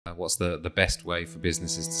What's the best way for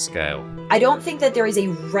businesses to scale? I don't think that there is a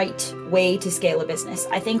right way to scale a business.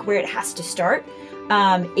 I think where it has to start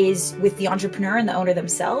is with the entrepreneur and the owner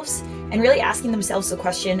themselves, and really asking themselves the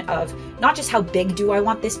question of not just how big do I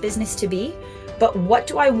want this business to be, but what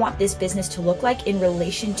do I want this business to look like in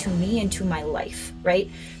relation to me and to my life, right?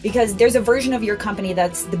 Because there's a version of your company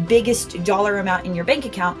that's the biggest dollar amount in your bank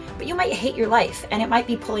account, but you might hate your life and it might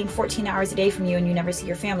be pulling 14 hours a day from you and you never see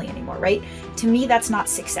your family anymore, right? To me, that's not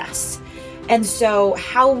success. And so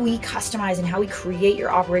how we customize and how we create your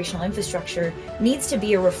operational infrastructure needs to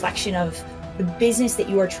be a reflection of the business that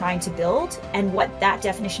you are trying to build and what that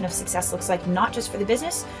definition of success looks like, not just for the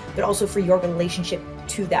business, but also for your relationship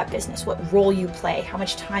to that business, what role you play, how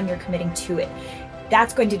much time you're committing to it.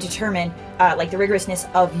 That's going to determine like the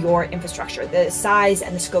rigorousness of your infrastructure, the size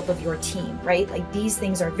and the scope of your team, right? Like these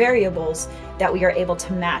things are variables that we are able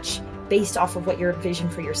to match based off of what your vision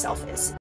for yourself is.